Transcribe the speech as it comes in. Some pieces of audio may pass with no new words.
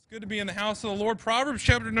Good to be in the house of the Lord. Proverbs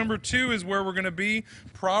chapter number 2 is where we're going to be.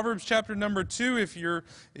 Proverbs chapter number 2, if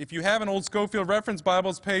you have an old Schofield Reference Bible,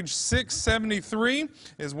 it's page 673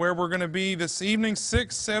 is where we're going to be this evening,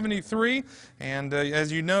 673. And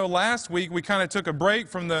as you know, last week we kind of took a break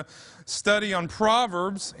from the study on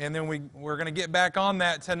Proverbs, and then we're going to get back on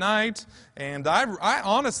that tonight. And I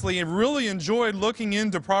honestly really enjoyed looking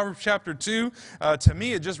into Proverbs chapter 2. To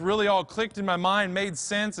me, it just really all clicked in my mind, made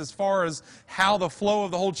sense as far as how the flow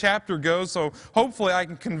of the whole chapter goes. So hopefully I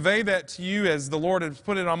can convey that to you as the Lord has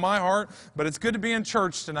put it on my heart. But it's good to be in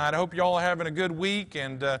church tonight. I hope you all are having a good week.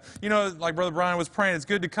 And, like Brother Brian was praying, it's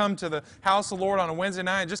good to come to the house of the Lord on a Wednesday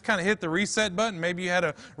night and just kind of hit the reset button. Maybe you had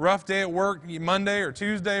a rough day at work Monday or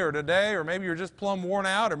Tuesday or today, or maybe you're just plumb worn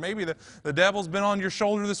out, or maybe the devil's been on your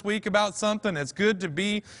shoulder this week about something. It's good to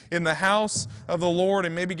be in the house of the Lord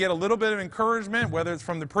and maybe get a little bit of encouragement, whether it's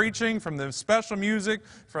from the preaching, from the special music,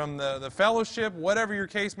 from the fellowship, whatever your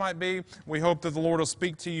case might be. We hope that the Lord will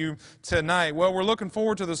speak to you tonight. Well, we're looking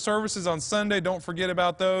forward to the services on Sunday. Don't forget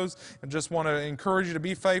about those. I just want to encourage you to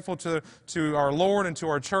be faithful to our Lord and to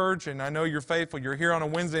our church. And I know you're faithful. You're here on a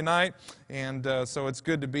Wednesday night, and so it's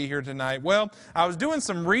good to be here tonight. Well, I was doing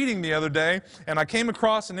some reading the other day, and I came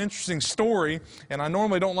across an interesting story. And I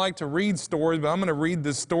normally don't like to read stories, but I'm going to read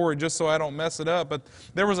this story just so I don't mess it up. But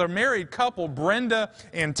there was a married couple, Brenda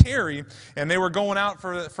and Terry, and they were going out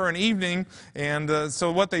for an evening. And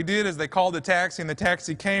so what they did is they called a taxi, and the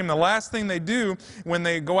taxi came. The last thing they do when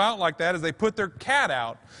they go out like that is they put their cat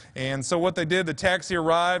out. And so what they did, the taxi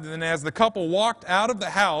arrived, and then as the couple walked out of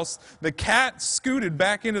the house, the cat scooted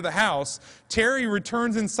back into the house. Terry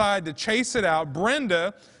returns inside to chase it out.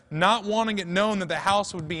 Brenda, not wanting it known that the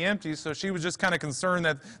house would be empty, so she was just kind of concerned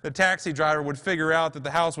that the taxi driver would figure out that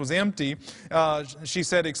the house was empty. She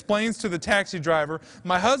said, explains to the taxi driver,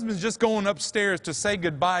 "My husband's just going upstairs to say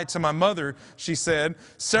goodbye to my mother," she said.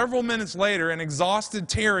 Several minutes later, an exhausted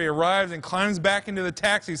Terry arrives and climbs back into the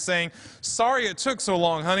taxi saying, "Sorry it took so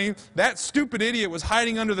long, honey. That stupid idiot was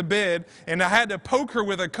hiding under the bed, and I had to poke her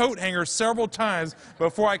with a coat hanger several times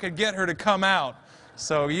before I could get her to come out."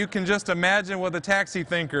 So you can just imagine what the taxi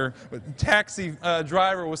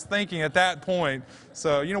driver was thinking at that point.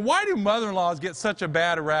 So, why do mother-in-laws get such a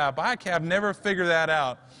bad rap? I have never figured that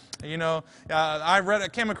out. I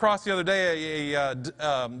came across the other day a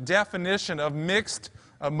definition of mixed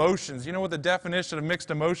emotions. You know what the definition of mixed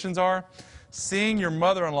emotions are? Seeing your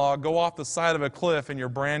mother-in-law go off the side of a cliff in your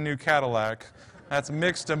brand new Cadillac. That's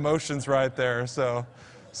mixed emotions right there. So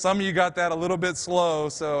some of you got that a little bit slow,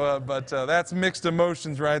 but that's mixed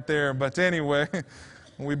emotions right there. But anyway,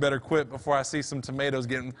 we better quit before I see some tomatoes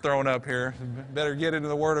getting thrown up here. Better get into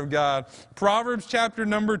the Word of God. Proverbs chapter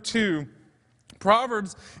number 2.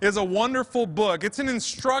 Proverbs is a wonderful book. It's an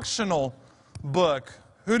instructional book.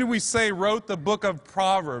 Who do we say wrote the book of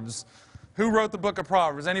Proverbs? Who wrote the book of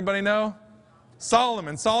Proverbs? Anybody know?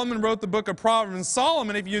 Solomon. Solomon wrote the book of Proverbs. And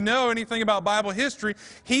Solomon, if you know anything about Bible history,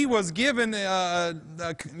 he was given,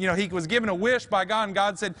 he was given a wish by God, and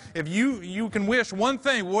God said, "If you can wish one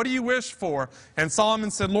thing, what do you wish for?" And Solomon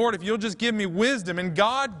said, "Lord, if you'll just give me wisdom." And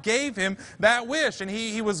God gave him that wish, and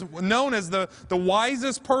he was known as the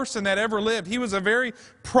wisest person that ever lived. He was a very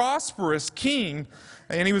prosperous king.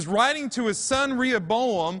 And he was writing to his son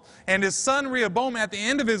Rehoboam, and his son Rehoboam, at the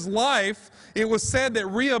end of his life, it was said that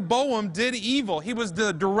Rehoboam did evil. He was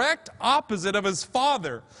the direct opposite of his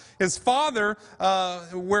father. His father,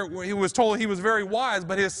 where he was told he was very wise,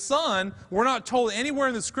 but his son, we're not told anywhere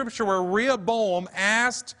in the Scripture where Rehoboam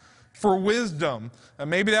asked for wisdom.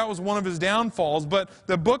 Maybe that was one of his downfalls, but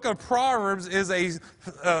the book of Proverbs is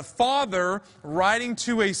a father writing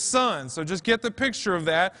to a son. So just get the picture of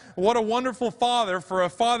that. What a wonderful father for a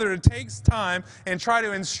father to take time and try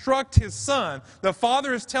to instruct his son. The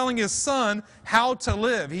father is telling his son how to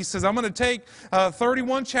live. He says, "I'm going to take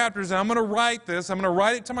 31 chapters and I'm going to write this. I'm going to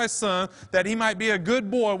write it to my son that he might be a good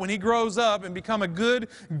boy when he grows up and become a good,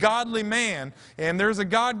 godly man." And there's a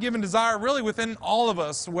God-given desire really within all of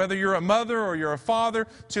us, whether you're a mother or you're a father,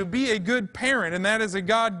 to be a good parent, and that is a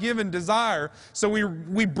God-given desire. So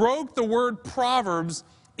we broke the word Proverbs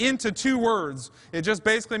into two words. It just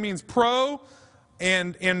basically means pro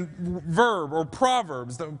and verb, or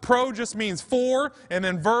proverbs. The pro just means for, and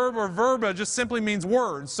then verb or verba just simply means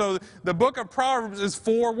words. So the book of Proverbs is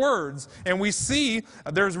 4 words. And we see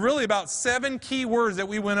there's really about 7 key words that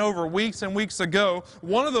we went over weeks and weeks ago.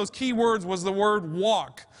 One of those key words was the word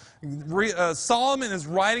walk. Solomon is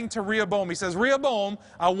writing to Rehoboam. He says, Rehoboam,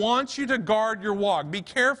 I want you to guard your walk. Be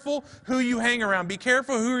careful who you hang around. Be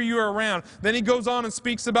careful who you are around. Then he goes on and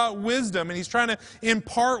speaks about wisdom, and he's trying to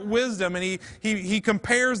impart wisdom, and he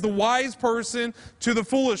compares the wise person to the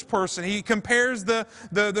foolish person. He compares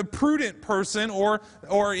the prudent person, or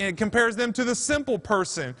he compares them to the simple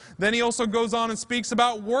person. Then he also goes on and speaks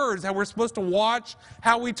about words, how we're supposed to watch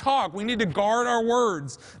how we talk. We need to guard our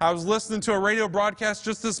words. I was listening to a radio broadcast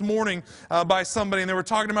just this morning by somebody, and they were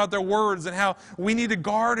talking about their words and how we need to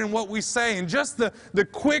guard in what we say. And just the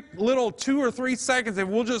quick little 2 or 3 seconds, if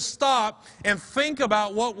we'll just stop and think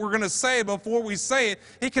about what we're going to say before we say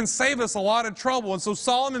it can save us a lot of trouble. And so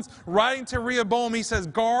Solomon's writing to Rehoboam. He says,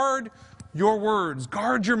 guard your words,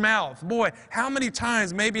 guard your mouth. Boy, how many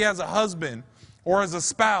times, maybe as a husband or as a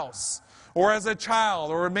spouse or as a child,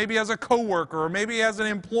 or maybe as a coworker, or maybe as an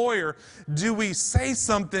employer, do we say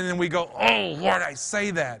something and we go, oh, Lord, I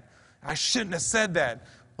say that. I shouldn't have said that.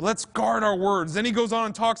 Let's guard our words. Then he goes on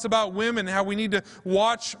and talks about women, how we need to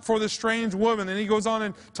watch for the strange woman. Then he goes on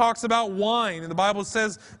and talks about wine. And the Bible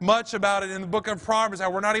says much about it in the book of Proverbs, how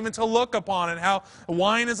we're not even to look upon it, how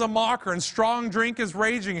wine is a mocker and strong drink is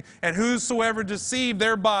raging, and whosoever deceived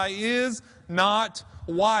thereby is not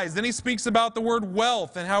wise. Then he speaks about the word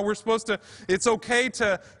wealth and how we're supposed to, it's okay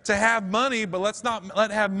to have money, but let's not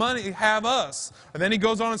let have money have us. And then he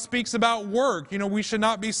goes on and speaks about work. You know, we should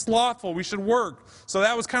not be slothful. We should work. So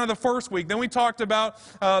that was kind of the first week. Then we talked about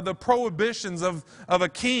the prohibitions of a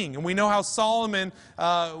king. And we know how Solomon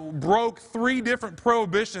broke 3 different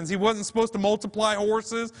prohibitions. He wasn't supposed to multiply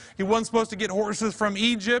horses. He wasn't supposed to get horses from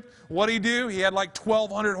Egypt. What did he do? He had like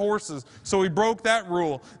 1,200 horses. So he broke that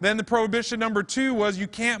rule. Then the prohibition number 2 was you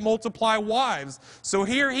can't multiply wives. So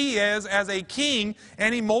here he is as a king,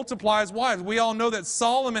 and he multiplies wives. We all know that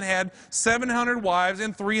Solomon had 700 wives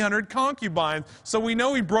and 300 concubines. So we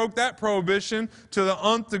know he broke that prohibition to the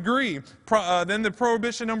nth degree. Then the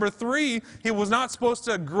prohibition number 3, he was not supposed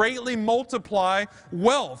to greatly multiply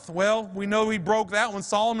wealth. Well, we know he broke that one.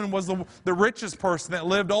 Solomon was the richest person that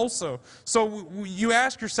lived also. So you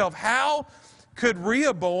ask yourself, how could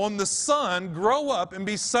Rehoboam, the son, grow up and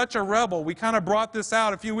be such a rebel? We kind of brought this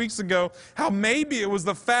out a few weeks ago, how maybe it was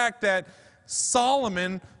the fact that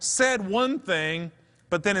Solomon said one thing,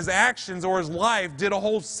 but then his actions or his life did a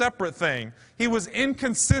whole separate thing. He was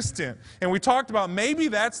inconsistent. And we talked about maybe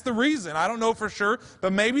that's the reason. I don't know for sure,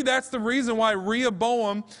 but maybe that's the reason why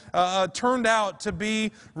Rehoboam turned out to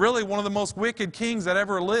be really one of the most wicked kings that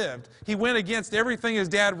ever lived. He went against everything his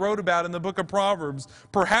dad wrote about in the book of Proverbs.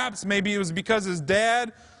 Perhaps maybe it was because his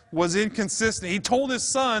dad was inconsistent. He told his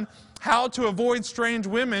son how to avoid strange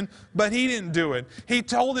women, but he didn't do it. He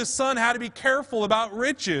told his son how to be careful about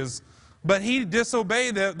riches, but he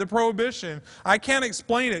disobeyed the prohibition. I can't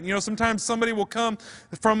explain it. You know, sometimes somebody will come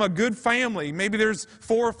from a good family. Maybe there's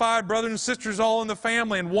 4 or 5 brothers and sisters all in the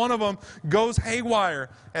family, and one of them goes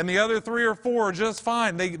haywire, and the other 3 or 4 are just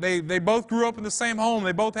fine. They both grew up in the same home.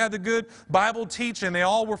 They both had the good Bible teaching. They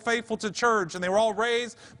all were faithful to church, and they were all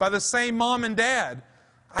raised by the same mom and dad.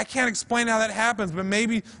 I can't explain how that happens, but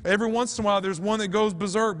maybe every once in a while there's one that goes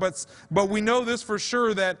berserk. But we know this for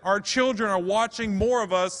sure, that our children are watching more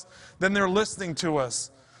of us than they're listening to us.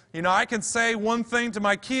 You know, I can say one thing to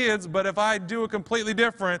my kids, but if I do it completely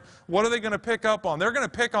different, what are they going to pick up on? They're going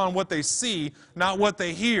to pick on what they see, not what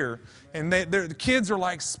they hear. And the kids are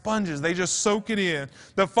like sponges. They just soak it in.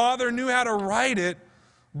 The father knew how to write it,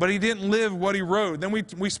 but he didn't live what he wrote. Then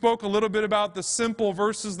we spoke a little bit about the simple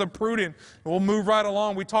versus the prudent. We'll move right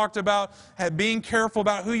along. We talked about being careful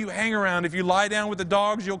about who you hang around. If you lie down with the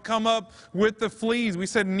dogs, you'll come up with the fleas. We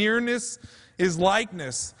said nearness is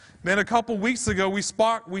likeness. Then a couple weeks ago, we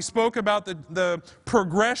spoke about the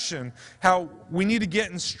progression, how we need to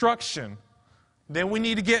get instruction. Then we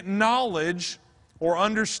need to get knowledge or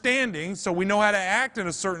understanding, so we know how to act in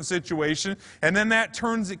a certain situation, and then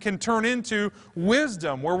it can turn into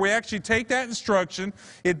wisdom, where we actually take that instruction,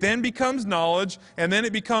 it then becomes knowledge, and then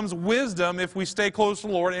it becomes wisdom if we stay close to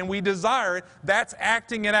the Lord and we desire it. That's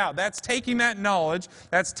acting it out. That's taking that knowledge,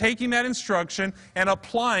 that's taking that instruction and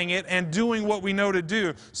applying it and doing what we know to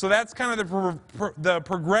do. So that's kind of the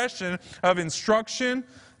progression of instruction,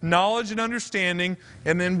 knowledge and understanding,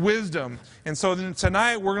 and then wisdom. And so then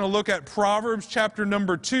tonight we're going to look at Proverbs chapter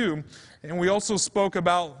number 2. And we also spoke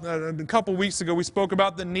about, a couple weeks ago, we spoke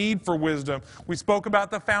about the need for wisdom. We spoke about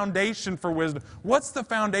the foundation for wisdom. What's the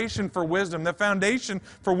foundation for wisdom? The foundation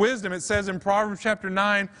for wisdom, it says in Proverbs chapter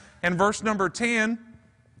 9 and verse number 10,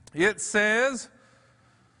 it says,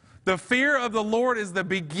 the fear of the Lord is the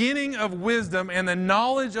beginning of wisdom, and the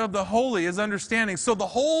knowledge of the holy is understanding. So the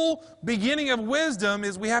whole beginning of wisdom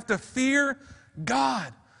is we have to fear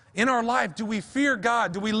God. in our life, do we fear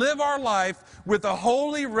God? Do we live our life with a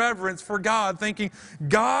holy reverence for God, thinking,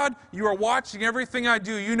 God, you are watching everything I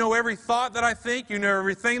do. You know every thought that I think. You know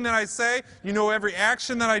everything that I say. You know every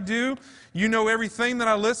action that I do. You know everything that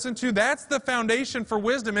I listen to. That's the foundation for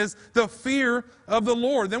wisdom, is the fear of the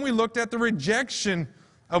Lord. Then we looked at the rejection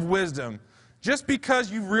of wisdom. Just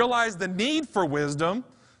because you realize the need for wisdom,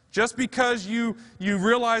 just because you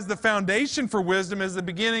realize the foundation for wisdom is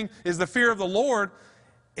the fear of the Lord,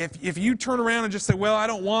 if you turn around and just say, well, I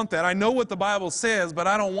don't want that. I know what the Bible says, but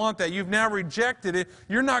I don't want that. You've now rejected it.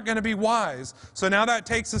 You're not going to be wise. So now that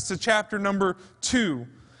takes us to chapter number 2.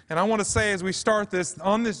 And I want to say as we start this,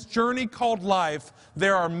 on this journey called life,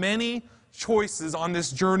 there are many choices on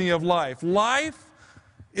this journey of life. Life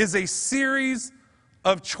is a series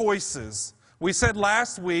of choices. We said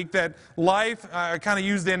last week that life, I kind of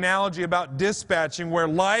used the analogy about dispatching, where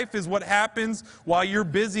life is what happens while you're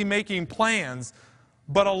busy making plans.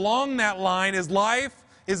 But along that line is life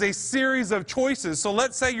is a series of choices. So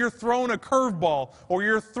let's say you're thrown a curveball or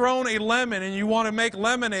you're thrown a lemon and you want to make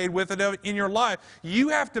lemonade with it in your life. You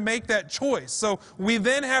have to make that choice. So we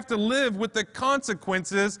then have to live with the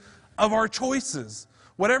consequences of our choices.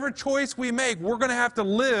 Whatever choice we make, we're going to have to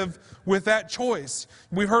live with that choice.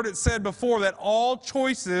 We've heard it said before that all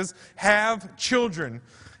choices have children.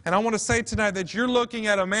 And I want to say tonight that you're looking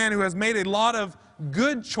at a man who has made a lot of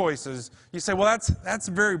good choices. You say, well, that's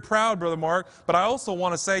very proud, Brother Mark. But I also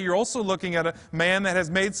want to say you're also looking at a man that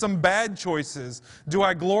has made some bad choices. Do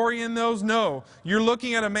I glory in those? No. You're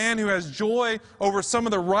looking at a man who has joy over some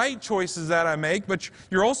of the right choices that I make, but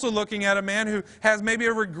you're also looking at a man who has maybe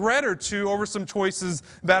a regret or two over some choices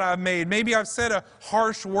that I've made. Maybe I've said a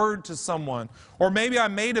harsh word to someone, or maybe I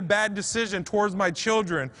made a bad decision towards my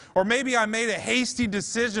children, or maybe I made a hasty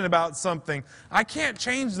decision about something. I can't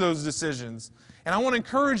change those decisions. And I want to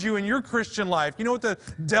encourage you in your Christian life. You know what the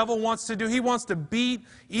devil wants to do? He wants to beat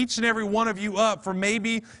each and every one of you up for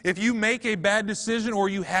maybe if you make a bad decision or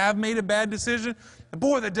you have made a bad decision.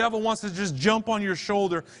 Boy, the devil wants to just jump on your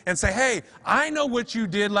shoulder and say, hey, I know what you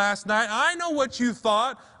did last night. I know what you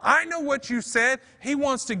thought. I know what you said. He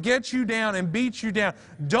wants to get you down and beat you down.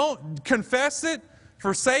 Don't confess it,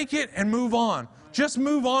 forsake it, and move on. Just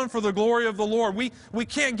move on for the glory of the Lord. We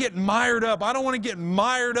can't get mired up. I don't want to get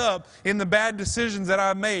mired up in the bad decisions that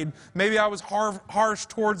I've made. Maybe I was harsh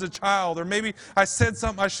towards a child, or maybe I said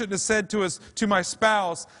something I shouldn't have said to my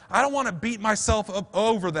spouse. I don't want to beat myself up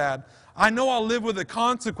over that. I know I'll live with the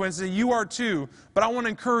consequences, and you are too, but I want to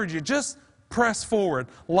encourage you, just press forward.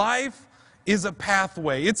 Life is a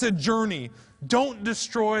pathway. It's a journey. Don't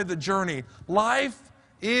destroy the journey. Life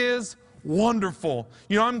is wonderful.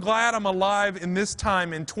 You know, I'm glad I'm alive in this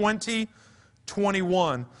time in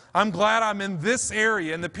 2021. I'm glad I'm in this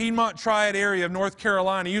area, in the Piedmont Triad area of North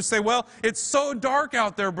Carolina. You say, well, it's so dark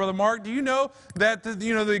out there, Brother Mark. Do you know that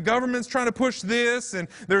the government's trying to push this, and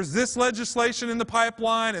there's this legislation in the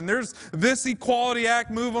pipeline, and there's this Equality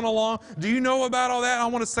Act moving along? Do you know about all that? I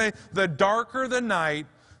want to say, the darker the night,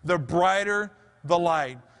 the brighter the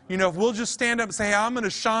light. You know, if we'll just stand up and say, hey, I'm going to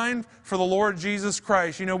shine for the Lord Jesus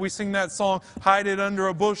Christ. You know, we sing that song, hide it under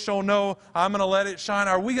a bushel. No, I'm going to let it shine.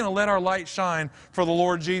 Are we going to let our light shine for the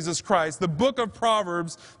Lord Jesus Christ? The book of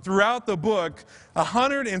Proverbs, throughout the book,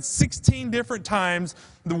 116 different times,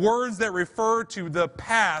 the words that refer to the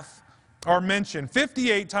path are mentioned.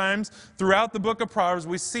 58 times throughout the book of Proverbs,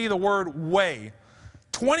 we see the word way.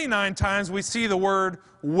 29 times we see the word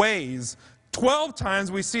ways. 12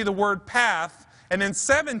 times we see the word path. And then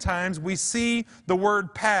 7 times we see the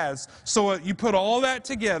word paths. So you put all that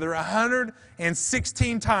together,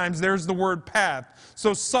 116 times there's the word path.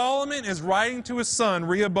 So Solomon is writing to his son,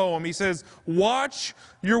 Rehoboam. He says, watch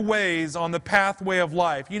your ways on the pathway of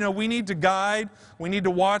life. You know, we need to guide. We need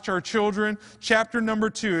to watch our children. Chapter number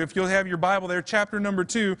 2, if you'll have your Bible there, chapter number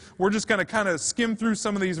 2, we're just going to kind of skim through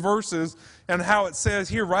some of these verses and how it says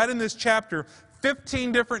here, right in this chapter,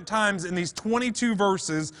 15 different times in these 22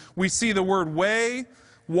 verses, we see the word way,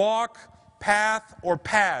 walk, path, or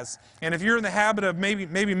paths. And if you're in the habit of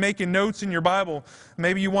maybe making notes in your Bible,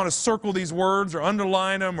 maybe you want to circle these words or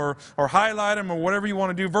underline them or highlight them or whatever you want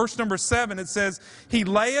to do. Verse number 7, it says, He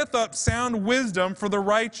layeth up sound wisdom for the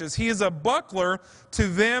righteous. He is a buckler to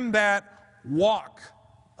them that walk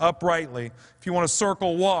uprightly. If you want to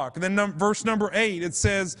circle walk. And then verse number 8, it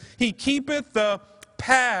says, He keepeth the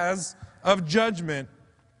paths of judgment,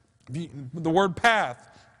 the word path.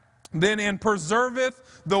 Then, and preserveth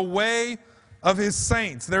the way of his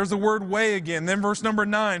saints. There's the word way again. Then verse number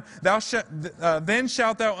 9, then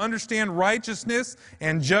shalt thou understand righteousness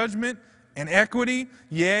and judgment and equity,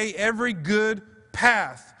 yea, every good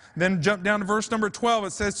path. Then jump down to verse number 12.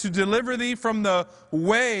 It says, to deliver thee from the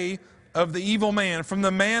way of the evil man, from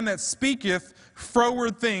the man that speaketh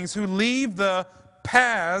froward things, who leave the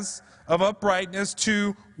paths of uprightness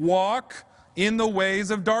to walk in the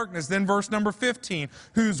ways of darkness. Then verse number 15,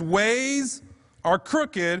 whose ways are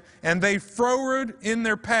crooked, and they froward in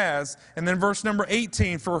their paths. And then verse number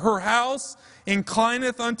 18, for her house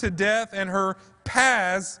inclineth unto death, and her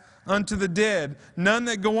paths unto the dead. None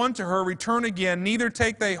that go unto her return again, neither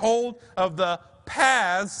take they hold of the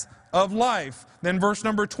paths of life. Then verse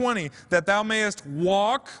number 20, that thou mayest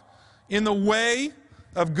walk in the way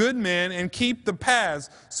of good men and keep the paths.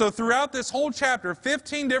 So throughout this whole chapter,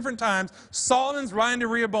 15 different times, Solomon's writing to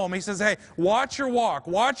Rehoboam. He says, hey, watch your walk,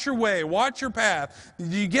 watch your way, watch your path.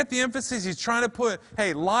 Do you get the emphasis? He's trying to put,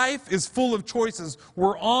 hey, life is full of choices.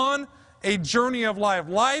 We're on a journey of life.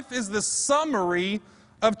 Life is the summary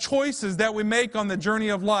of choices that we make on the journey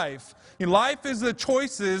of life. Life is the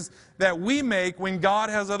choices that we make when God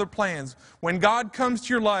has other plans. When God comes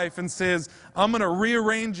to your life and says, I'm going to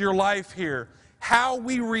rearrange your life here. How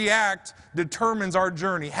we react determines our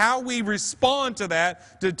journey. How we respond to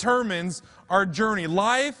that determines our journey.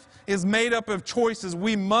 Life is made up of choices.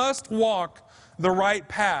 We must walk the right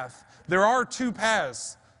path. There are two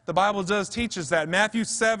paths. The Bible does teach us that. Matthew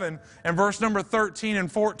 7 and verse number 13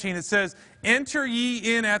 and 14, it says, enter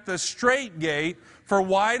ye in at the strait gate, for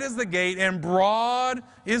wide is the gate, and broad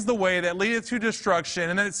is the way that leadeth to destruction.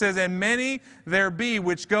 And then it says, and many there be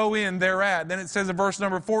which go in thereat. Then it says in verse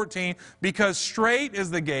number 14, because strait is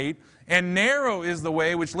the gate, and narrow is the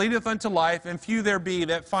way which leadeth unto life, and few there be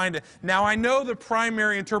that find it. Now I know the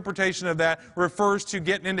primary interpretation of that refers to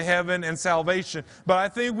getting into heaven and salvation, but I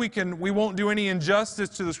think we won't do any injustice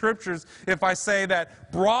to the Scriptures if I say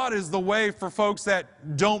that broad is the way for folks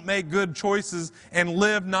that don't make good choices and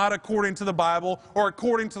live not according to the Bible or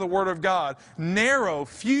according to the Word of God. Narrow,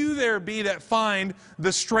 few there be that find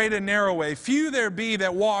the straight and narrow way. Few there be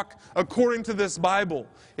that walk according to this Bible.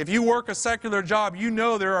 If you work a secular job, you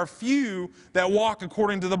know there are few that walk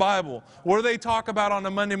according to the Bible. What do they talk about on a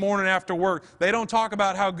Monday morning after work? They don't talk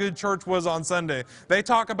about how good church was on Sunday. They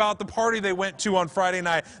talk about the party they went to on Friday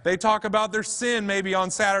night. They talk about their sin maybe on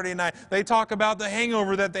Saturday night. They talk about the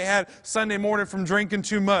hangover that they had Sunday morning from drinking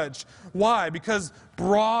too much. Why? Because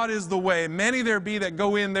broad is the way. Many there be that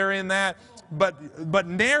go in there in that. But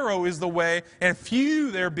narrow is the way, and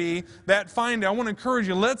few there be that find it. I want to encourage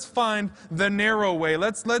you, let's find the narrow way.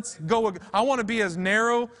 Let's go. I want to be as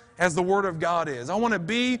narrow as the Word of God is. I want to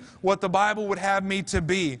be what the Bible would have me to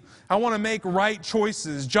be. I want to make right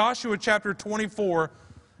choices. Joshua chapter 24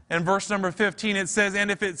 and verse number 15, it says,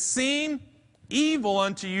 and if it seem evil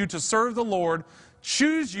unto you to serve the Lord,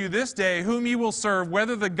 choose you this day whom ye will serve,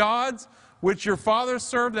 whether the gods which your fathers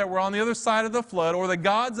served that were on the other side of the flood, or the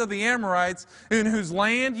gods of the Amorites in whose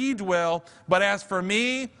land ye dwell. But as for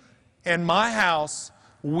me and my house,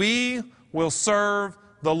 we will serve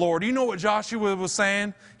the Lord. You know what Joshua was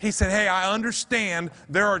saying? He said, hey, I understand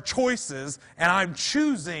there are choices, and I'm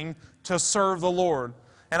choosing to serve the Lord.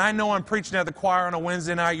 And I know I'm preaching at the choir on a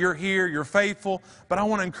Wednesday night. You're here, you're faithful, but I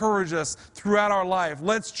want to encourage us throughout our life.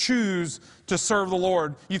 Let's choose to serve the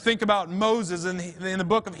Lord. You think about Moses in the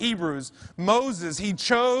book of Hebrews. Moses, he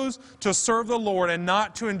chose to serve the Lord and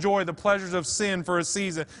not to enjoy the pleasures of sin for a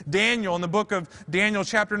season. Daniel, in the book of Daniel,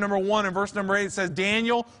 chapter number 1 and verse number 8, it says,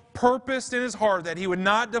 Daniel purposed in his heart that he would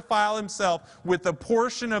not defile himself with the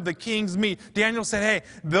portion of the king's meat. Daniel said, hey,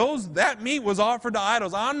 that meat was offered to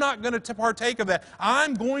idols. I'm not going to partake of that.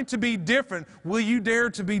 I'm going to be different. Will you dare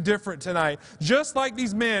to be different tonight? Just like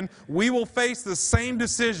these men, we will face the same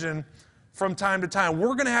decision from time to time.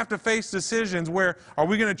 We're going to have to face decisions where, are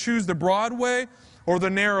we going to choose the broad way or the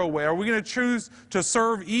narrow way? Are we going to choose to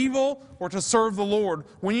serve evil or to serve the Lord?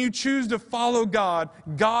 When you choose to follow God,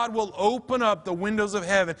 God will open up the windows of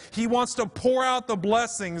heaven. He wants to pour out the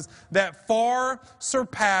blessings that far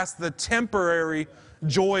surpass the temporary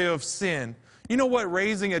joy of sin. You know what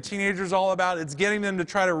raising a teenager is all about? It's getting them to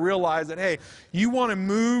try to realize that, hey, you want to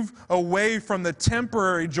move away from the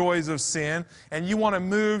temporary joys of sin, and you want to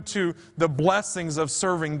move to the blessings of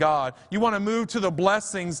serving God. You want to move to the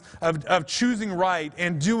blessings of choosing right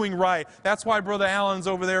and doing right. That's why Brother Allen's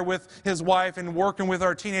over there with his wife and working with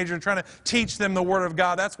our teenagers and trying to teach them the Word of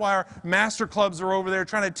God. That's why our master clubs are over there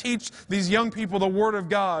trying to teach these young people the Word of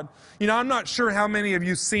God. You know, I'm not sure how many of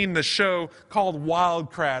you seen the show called Wild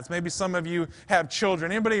Kratts. Maybe some of you have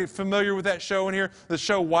children. Anybody familiar with that show in here? The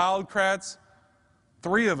show Wild Kratts?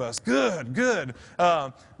 3 of us. Good, good.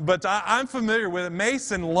 But I'm familiar with it.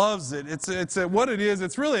 Mason loves it. What it is,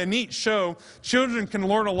 it's really a neat show. Children can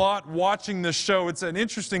learn a lot watching this show. It's an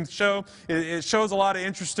interesting show. It shows a lot of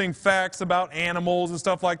interesting facts about animals and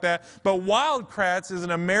stuff like that. But Wild Kratts is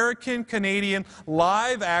an American-Canadian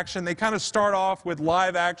live action. They kind of start off with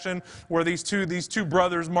live action where these two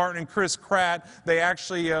brothers, Martin and Chris Kratt, they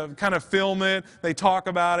actually kind of film it. They talk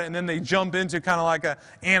about it, and then they jump into kind of like an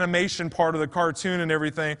animation part of the cartoon and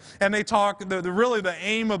everything. And they talk, really the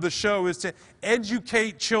aim of the show is to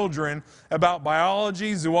educate children about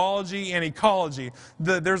biology, zoology, and ecology.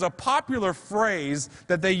 There's a popular phrase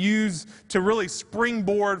that they use to really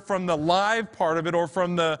springboard from the live part of it or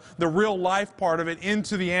from the real life part of it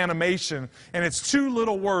into the animation. And it's 2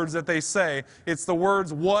 little words that they say. It's the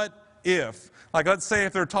words, what if. Like, let's say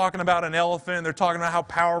if they're talking about an elephant, they're talking about how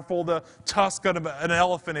powerful the tusk of an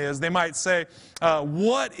elephant is. They might say,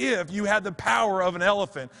 what if you had the power of an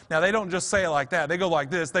elephant? Now, they don't just say it like that. They go like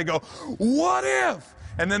this. They go, what if?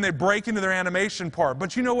 And then they break into their animation part.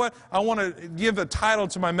 But you know what? I want to give a title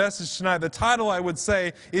to my message tonight. The title, I would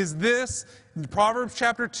say, is this. Proverbs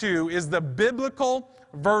chapter 2 is the biblical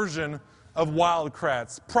version of Wild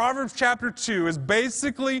Kratts. Proverbs chapter 2 is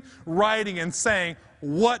basically writing and saying,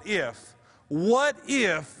 what if? What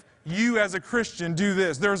if you as a Christian do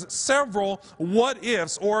this? There's several what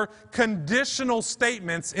ifs or conditional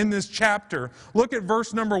statements in this chapter. Look at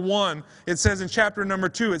verse number 1. It says in chapter number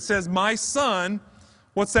 2, it says, my son,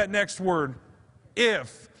 what's that next word?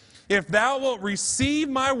 If thou wilt receive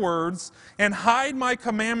my words and hide my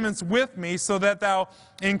commandments with me, so that thou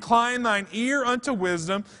incline thine ear unto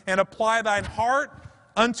wisdom and apply thine heart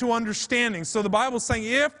unto understanding. So the Bible's saying,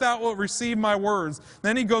 if thou wilt receive my words.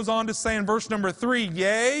 Then he goes on to say in verse number 3,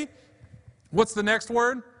 yea, what's the next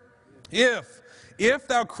word? If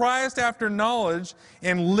thou criest after knowledge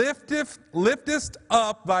and liftest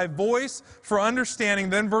up thy voice for understanding.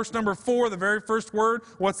 Then verse number 4, the very first word,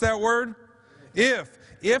 what's that word? If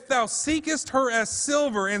thou seekest her as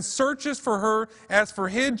silver and searchest for her as for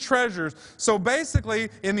hid treasures. So basically,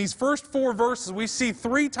 in these first 4 verses, we see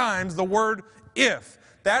 3 times the word if.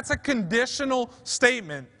 That's a conditional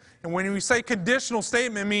statement. And when we say conditional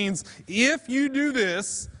statement, it means if you do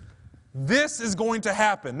this, this is going to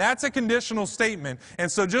happen. That's a conditional statement.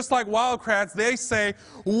 And so just like Wild Kratts, they say,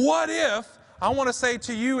 what if, I want to say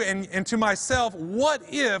to you and to myself, what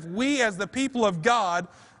if we as the people of God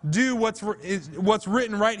do what's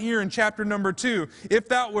written right here in chapter number 2? If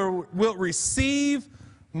thou wilt receive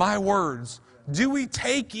my words. Do we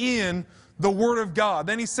take in the Word of God?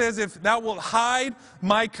 Then he says, if thou wilt hide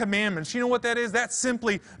my commandments. You know what that is? That's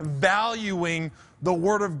simply valuing the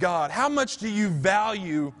Word of God. How much do you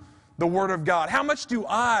value the Word of God? How much do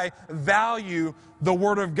I value the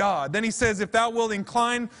Word of God? Then he says, if thou wilt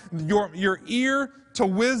incline your ear to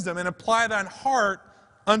wisdom and apply thine heart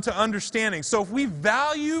unto understanding. So if we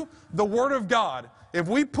value the Word of God, if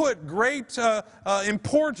we put great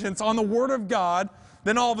importance on the Word of God,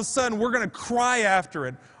 then all of a sudden we're going to cry after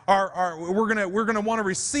it. We're going to want to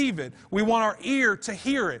receive it. We want our ear to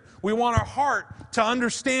hear it. We want our heart to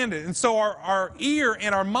understand it. And so our ear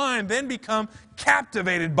and our mind then become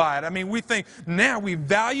captivated by it. I mean, we think, now we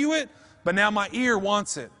value it, but now my ear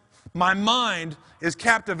wants it. My mind is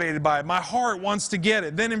captivated by it. My heart wants to get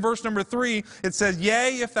it. Then in verse number 3, it says,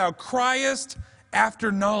 yea, if thou criest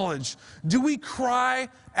after knowledge. Do we cry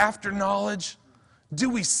after knowledge? Do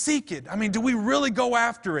we seek it? I mean, do we really go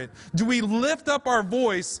after it? Do we lift up our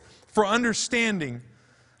voice for understanding?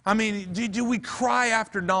 I mean, do we cry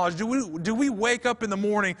after knowledge? Do we wake up in the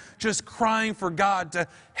morning just crying for God to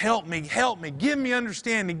help me, give me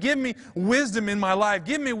understanding, give me wisdom in my life,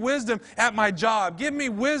 give me wisdom at my job, give me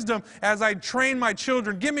wisdom as I train my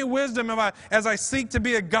children, give me wisdom as I seek to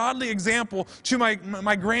be a godly example to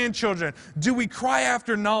my grandchildren? Do we cry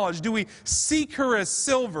after knowledge? Do we seek her as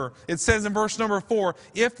silver? It says in verse number 4,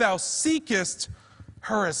 if thou seekest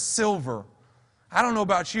her as silver. I don't know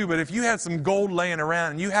about you, but if you had some gold laying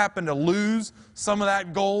around and you happened to lose some of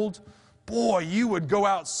that gold, boy, you would go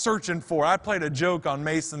out searching for it. I played a joke on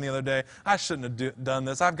Mason the other day. I shouldn't have done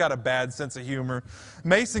this. I've got a bad sense of humor.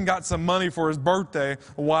 Mason got some money for his birthday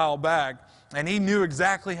a while back, and he knew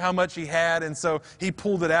exactly how much he had, and so he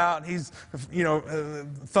pulled it out, and he's,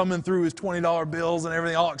 thumbing through his $20 bills and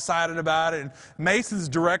everything, all excited about it. And Mason's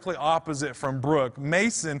directly opposite from Brooke.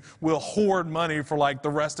 Mason will hoard money for like the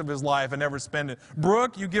rest of his life and never spend it.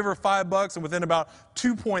 Brooke, you give her $5, and within about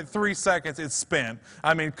 2.3 seconds, it's spent.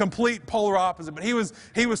 I mean, complete polar opposite. But he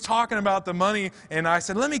was talking about the money, and I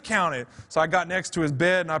said, let me count it. So I got next to his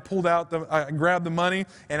bed, and I grabbed the money,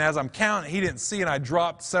 and as I'm counting, he didn't see, and I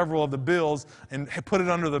dropped several of the bills. bills and put it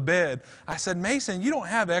under the bed. I said, Mason, you don't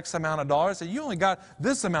have X amount of dollars. I said, you only got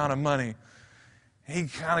this amount of money. He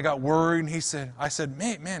kind of got worried, and I said,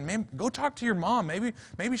 man, go talk to your mom.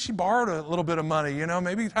 Maybe she borrowed a little bit of money,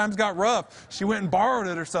 maybe times got rough. She went and borrowed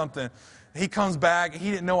it or something. He comes back, he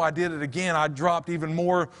didn't know I did it again. I dropped even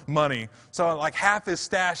more money. So like half his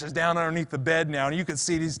stash is down underneath the bed now, and you can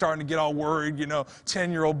see he's starting to get all worried,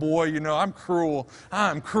 10-year-old boy, I'm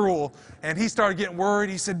cruel. And he started getting worried.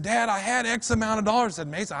 He said, Dad, I had X amount of dollars. I said,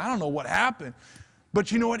 Mason, I don't know what happened. But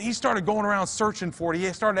you know what? He started going around searching for it. He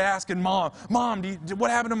started asking Mom, what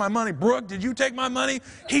happened to my money? Brooke, did you take my money?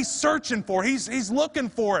 He's searching for it. He's looking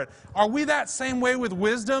for it. Are we that same way with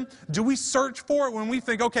wisdom? Do we search for it when we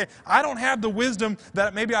think, okay, I don't have the wisdom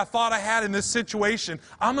that maybe I thought I had in this situation.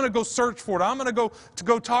 I'm going to go search for it. I'm going to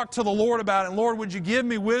go talk to the Lord about it. And Lord, would you give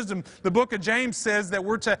me wisdom? The book of James says that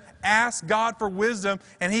we're to ask God for wisdom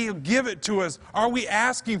and He'll give it to us. Are we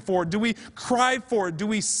asking for it? Do we cry for it? Do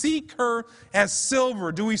we seek her as silver?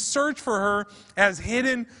 Do we search for her as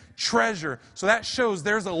hidden treasure? So that shows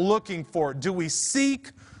there's a looking for it. Do we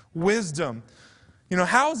seek wisdom?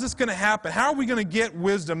 How is this going to happen? How are we going to get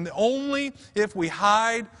wisdom? Only if we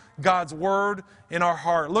hide God's word in our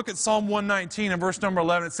heart. Look at Psalm 119 and verse number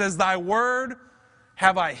 11. It says, Thy word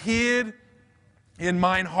have I hid in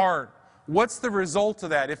mine heart. What's the result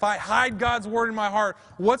of that? If I hide God's word in my heart,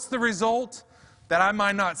 what's the result? That I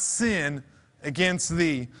might not sin against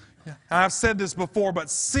thee. And I've said this before, but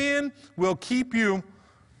sin will keep you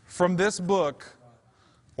from this book,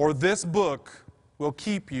 or this book will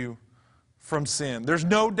keep you from sin. There's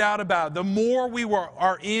no doubt about it. The more we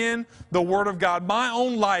are in the Word of God, my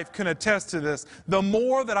own life can attest to this. The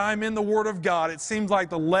more that I'm in the Word of God, it seems like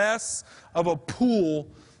the less of a pull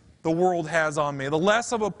the world has on me. The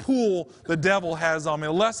less of a pull the devil has on me.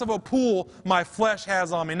 The less of a pull my flesh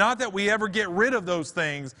has on me. Not that we ever get rid of those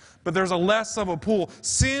things, but there's a less of a pull.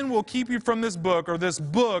 Sin will keep you from this book, or this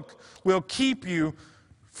book will keep you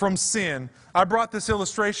from sin. I brought this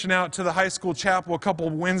illustration out to the high school chapel a couple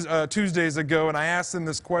of Tuesdays ago, and I asked them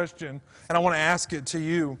this question, and I want to ask it to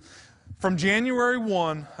you. From January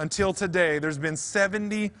 1 until today, there's been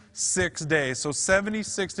 76 days. So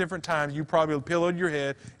 76 different times you probably pillowed your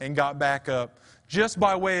head and got back up. Just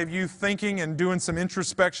by way of you thinking and doing some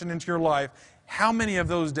introspection into your life, how many of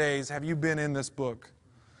those days have you been in this book?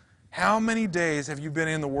 How many days have you been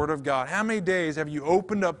in the Word of God? How many days have you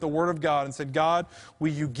opened up the Word of God and said, God,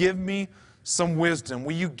 will you give me some wisdom?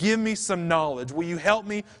 Will you give me some knowledge? Will you help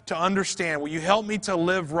me to understand? Will you help me to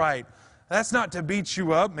live right? That's not to beat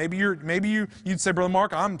you up. Maybe you'd say, Brother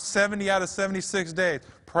Mark, I'm 70 out of 76 days.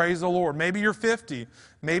 Praise the Lord. Maybe you're 50.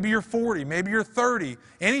 Maybe you're 40. Maybe you're 30.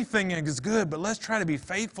 Anything is good, but let's try to be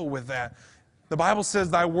faithful with that. The Bible says,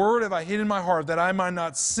 Thy word have I hid in my heart that I might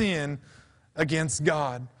not sin against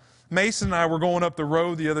God. Mason and I were going up the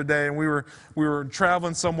road the other day, and we were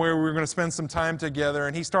traveling somewhere. We were going to spend some time together,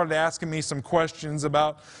 and he started asking me some questions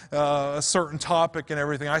about a certain topic and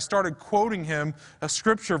everything. I started quoting him a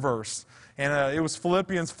scripture verse. And it was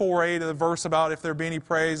Philippians 4:8, the verse about if there be any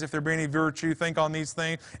praise, if there be any virtue, think on these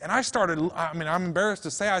things. And I'm embarrassed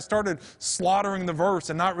to say, I started slaughtering the verse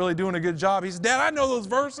and not really doing a good job. He said, Dad, I know those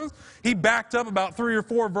verses. He backed up about 3 or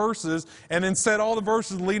 4 verses and then said all the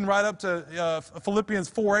verses leading right up to Philippians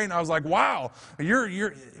 4:8. And I was like, wow,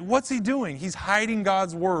 what's he doing? He's hiding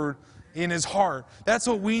God's word in his heart. That's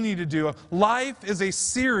what we need to do. Life is a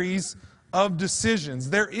series of decisions.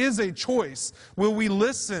 There is a choice. Will we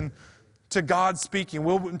listen to God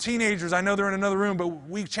speaking? Teenagers, I know they're in another room, but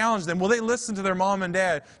we challenge them. Will they listen to their mom and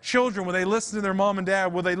dad? Children, will they listen to their mom and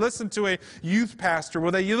dad? Will they listen to a youth pastor?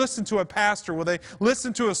 Will they listen to a pastor? Will they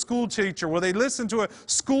listen to a school teacher? Will they listen to a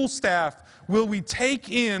school staff? Will we take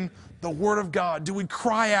in the Word of God? Do we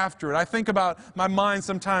cry after it? I think about, my mind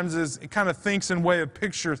sometimes it kind of thinks in way of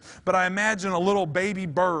pictures, but I imagine a little baby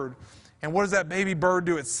bird. And what does that baby bird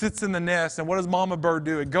do? It sits in the nest. And what does mama bird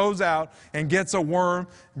do? It goes out and gets a worm,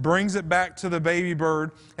 brings it back to the baby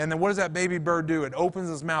bird. And then what does that baby bird do? It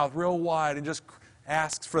opens its mouth real wide and just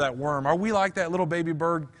asks for that worm. Are we like that little baby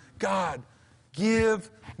bird? God,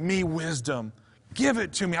 give me wisdom. Give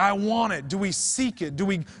it to me. I want it. Do we seek it? Do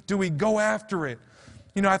we go after it?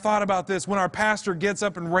 I thought about this. When our pastor gets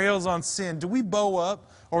up and rails on sin, do we bow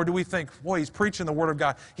up? Or do we think, boy, he's preaching the Word of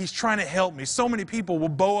God. He's trying to help me. So many people will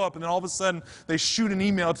bow up, and then all of a sudden they shoot an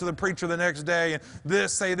email to the preacher the next day, and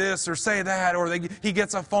say this or say that, or he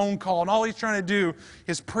gets a phone call, and all he's trying to do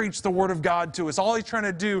is preach the Word of God to us. All he's trying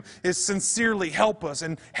to do is sincerely help us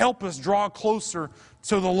and help us draw closer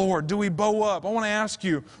to the Lord. Do we bow up? I want to ask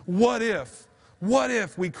you, what if What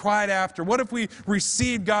if we cried after? What if we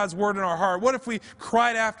received God's word in our heart? What if we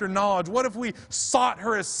cried after knowledge? What if we sought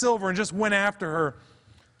her as silver and just went after her?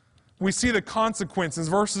 We see the consequences,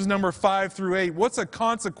 verses number 5 through 8. What's a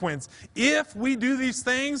consequence? If we do these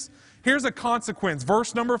things, here's a consequence.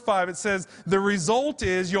 Verse number 5, it says, the result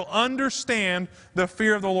is you'll understand the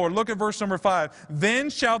fear of the Lord. Look at verse number 5. Then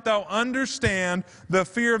shalt thou understand the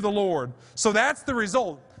fear of the Lord. So that's the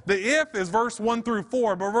result. The if is verse 1 through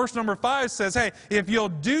 4, but verse number 5 says, hey, if you'll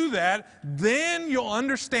do that, then you'll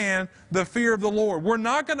understand the fear of the Lord. We're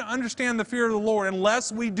not going to understand the fear of the Lord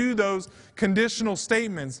unless we do those conditional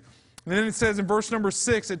statements. And then it says in verse number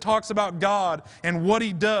 6, it talks about God and what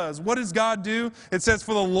He does. What does God do? It says,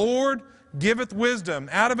 for the Lord giveth wisdom.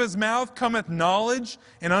 Out of His mouth cometh knowledge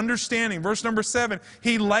and understanding. Verse number 7,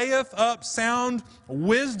 He layeth up sound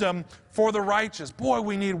wisdom for the righteous. Boy,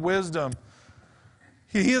 we need wisdom.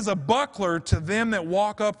 He is a buckler to them that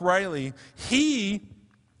walk uprightly. He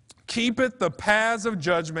keepeth the paths of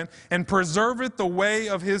judgment and preserveth the way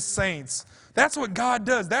of His saints. That's what God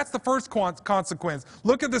does. That's the first consequence.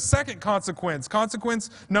 Look at the second consequence. Consequence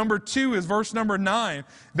number 2 is verse number 9.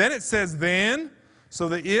 Then it says, then, so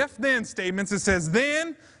the if-then statements, it says,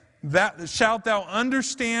 then that shalt thou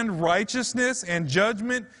understand righteousness and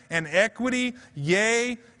judgment and equity,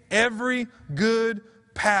 yea, every good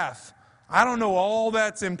path. I don't know all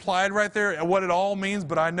that's implied right there, what it all means,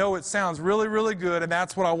 but I know it sounds really, really good, and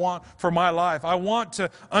that's what I want for my life. I want to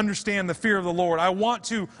understand the fear of the Lord. I want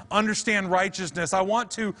to understand righteousness. I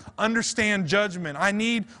want to understand judgment. I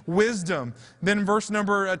need wisdom. Then in verse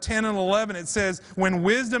number 10 and 11, it says, when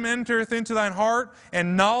wisdom entereth into thine heart,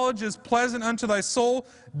 and knowledge is pleasant unto thy soul,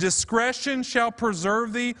 discretion shall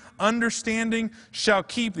preserve thee, understanding shall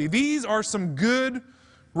keep thee. These are some good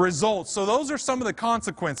results. So those are some of the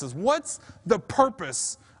consequences. What's the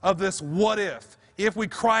purpose of this what if? If we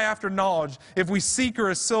cry after knowledge, if we seek her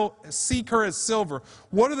as silver,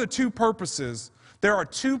 what are the two purposes? There are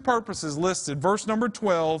two purposes listed, verse number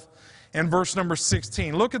 12 and verse number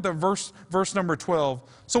 16. Look at the verse number 12.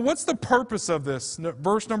 So what's the purpose of this?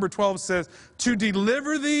 Verse number 12 says, to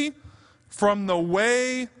deliver thee from the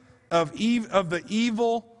way of the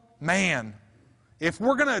evil man. If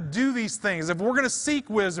we're going to do these things, if we're going to seek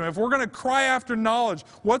wisdom, if we're going to cry after knowledge,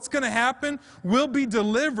 what's going to happen? We'll be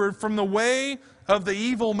delivered from the way of the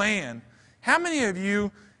evil man. How many of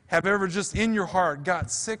you have ever just in your heart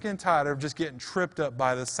got sick and tired of just getting tripped up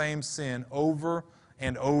by the same sin over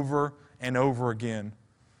and over and over again?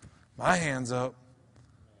 My hand's up.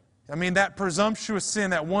 I mean, that presumptuous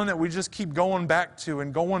sin, that one that we just keep going back to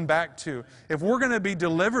and going back to. If we're going to be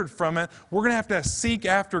delivered from it, we're going to have to seek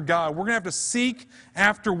after God. We're going to have to seek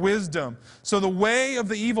after wisdom. So the way of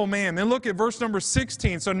the evil man. Then look at verse number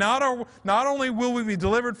 16. So not only will we be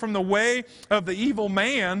delivered from the way of the evil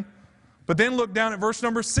man, but then look down at verse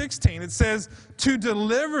number 16. It says, to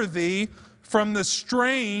deliver thee from the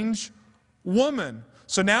strange woman.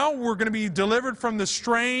 So now we're going to be delivered from the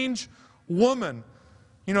strange woman.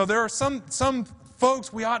 You know, there are some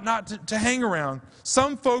folks we ought not to hang around.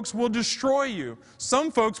 Some folks will destroy you.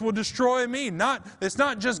 Some folks will destroy me. It's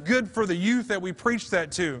not just good for the youth that we preach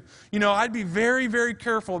that to. You know, I'd be very, very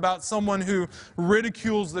careful about someone who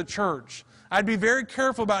ridicules the church. I'd be very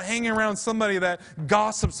careful about hanging around somebody that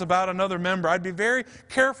gossips about another member. I'd be very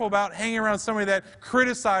careful about hanging around somebody that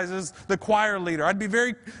criticizes the choir leader. I'd be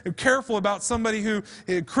very careful about somebody who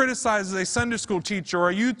criticizes a Sunday school teacher or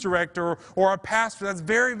a youth director or a pastor. That's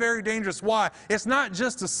very, very dangerous. Why? It's not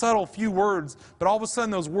just a subtle few words, but all of a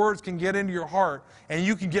sudden those words can get into your heart and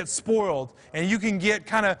you can get spoiled and you can get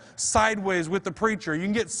kind of sideways with the preacher. You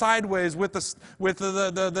can get sideways with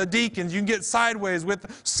the deacons. You can get sideways with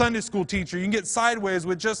the Sunday school teacher. You can get sideways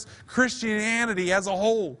with just Christianity as a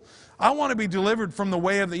whole. I want to be delivered from the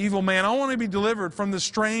way of the evil man. I want to be delivered from the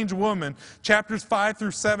strange woman. Chapters 5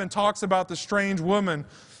 through 7 talks about the strange woman.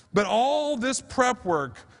 But all this prep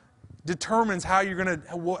work determines how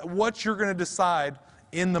what you're going to decide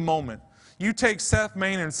in the moment. You take Seth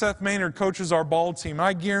Maynard. Seth Maynard coaches our ball team.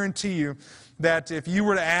 I guarantee you that if you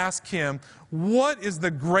were to ask him, what is the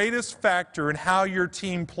greatest factor in how your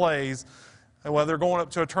team plays? Well, they're going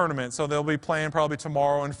up to a tournament, so they'll be playing probably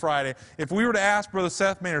tomorrow and Friday. If we were to ask Brother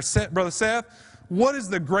Seth Maynard, Brother Seth, what is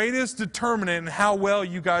the greatest determinant in how well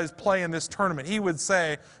you guys play in this tournament? He would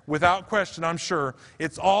say, without question, I'm sure,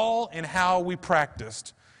 it's all in how we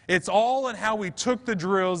practiced. It's all in how we took the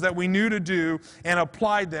drills that we knew to do and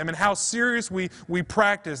applied them and how serious we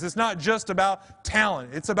practiced. It's not just about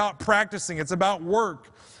talent. It's about practicing. It's about work.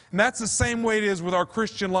 And that's the same way it is with our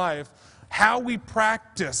Christian life. How we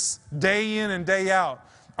practice day in and day out.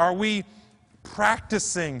 Are we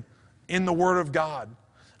practicing in the Word of God?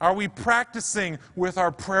 Are we practicing with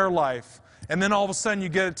our prayer life? And then all of a sudden you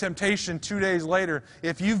get a temptation 2 days later.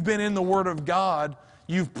 If you've been in the Word of God,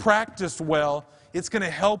 you've practiced well, it's going to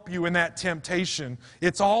help you in that temptation.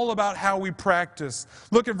 It's all about how we practice.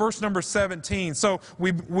 Look at verse number 17. So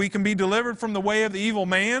we can be delivered from the way of the evil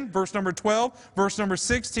man, verse number 12. Verse number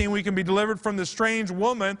 16, we can be delivered from the strange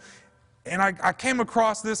woman. And I came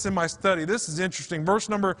across this in my study. This is interesting. Verse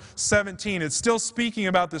number 17, it's still speaking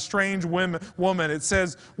about the strange woman. It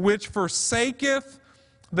says, which forsaketh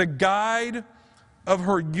the guide of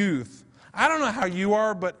her youth. I don't know how you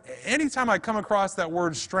are, but anytime I come across that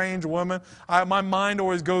word strange woman, my mind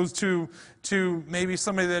always goes to maybe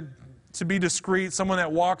somebody that, to be discreet, someone that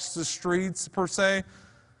walks the streets per se.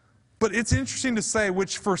 But it's interesting to say,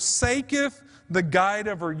 which forsaketh the guide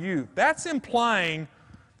of her youth. That's implying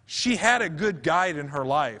she had a good guide in her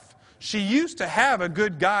life. She used to have a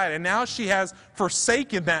good guide, and now she has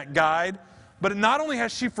forsaken that guide. But not only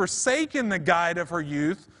has she forsaken the guide of her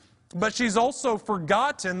youth, but she's also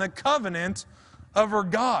forgotten the covenant of her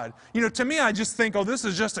God. You know, to me, I just think, oh, this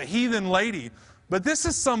is just a heathen lady. But this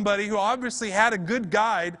is somebody who obviously had a good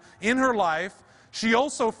guide in her life. She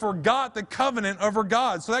also forgot the covenant of her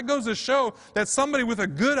God. So that goes to show that somebody with a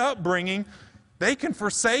good upbringing, they can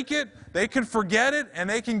forsake it, they can forget it, and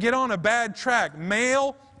they can get on a bad track,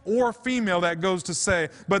 male or female, that goes to say.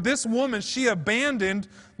 But this woman, she abandoned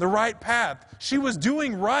the right path. She was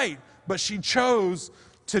doing right, but she chose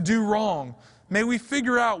to do wrong. May we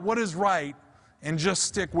figure out what is right and just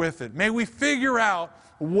stick with it. May we figure out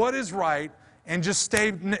what is right and just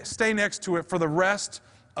stay next to it for the rest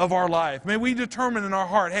of our life. May we determine in our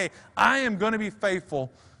heart, hey, I am going to be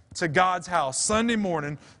faithful to God's house Sunday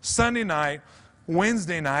morning, Sunday night,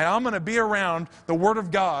 Wednesday night. I'm going to be around the Word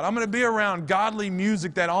of God. I'm going to be around godly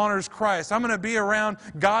music that honors Christ. I'm going to be around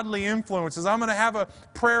godly influences. I'm going to have a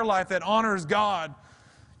prayer life that honors God.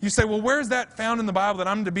 You say, well, where's that found in the Bible that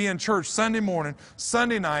I'm to be in church Sunday morning,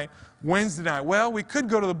 Sunday night, Wednesday night? Well, we could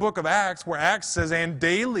go to the book of Acts, where Acts says, and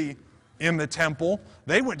daily in the temple.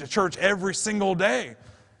 They went to church every single day.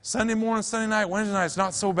 Sunday morning, Sunday night, Wednesday night, it's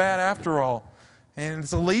not so bad after all. And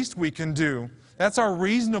it's the least we can do. That's our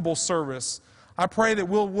reasonable service. I pray that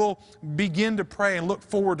we'll begin to pray and look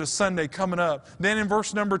forward to Sunday coming up. Then in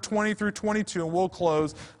verse number 20 through 22, and we'll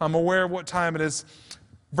close. I'm aware of what time it is.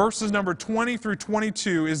 Verses number 20 through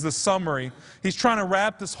 22 is the summary. He's trying to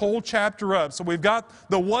wrap this whole chapter up. So we've got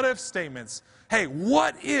the what-if statements. Hey,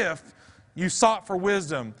 what if you sought for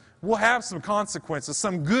wisdom? We'll have some consequences.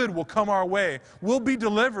 Some good will come our way. We'll be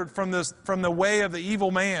delivered from the way of the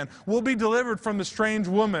evil man. We'll be delivered from the strange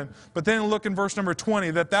woman. But then look in verse number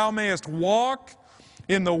 20, that thou mayest walk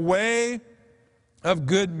in the way of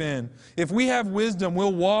good men. If we have wisdom,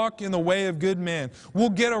 we'll walk in the way of good men.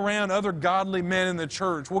 We'll get around other godly men in the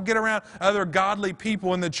church. We'll get around other godly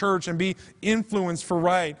people in the church and be influenced for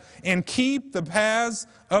right. And keep the paths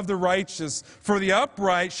of the righteous. For the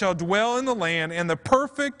upright shall dwell in the land, and the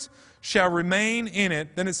perfect shall remain in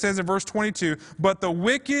it. Then it says in verse 22, but the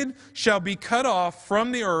wicked shall be cut off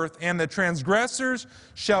from the earth, and the transgressors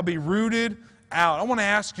shall be rooted out. I want to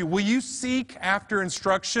ask you, will you seek after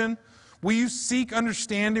instruction? Will you seek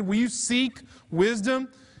understanding? Will you seek wisdom?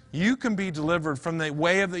 You can be delivered from the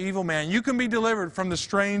way of the evil man. You can be delivered from the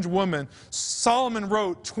strange woman. Solomon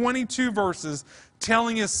wrote 22 verses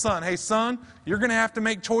telling his son, hey son, you're going to have to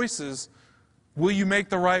make choices. Will you make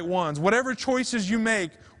the right ones? Whatever choices you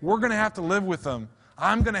make, we're going to have to live with them.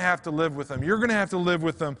 I'm going to have to live with them. You're going to have to live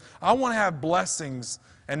with them. I want to have blessings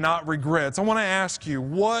and not regrets. I want to ask you,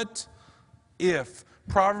 what if?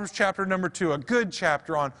 Proverbs chapter number 2, a good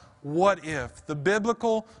chapter on what if, the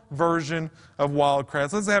biblical version of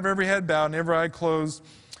Wildcrafts. Let's have every head bowed and every eye closed.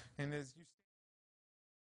 And as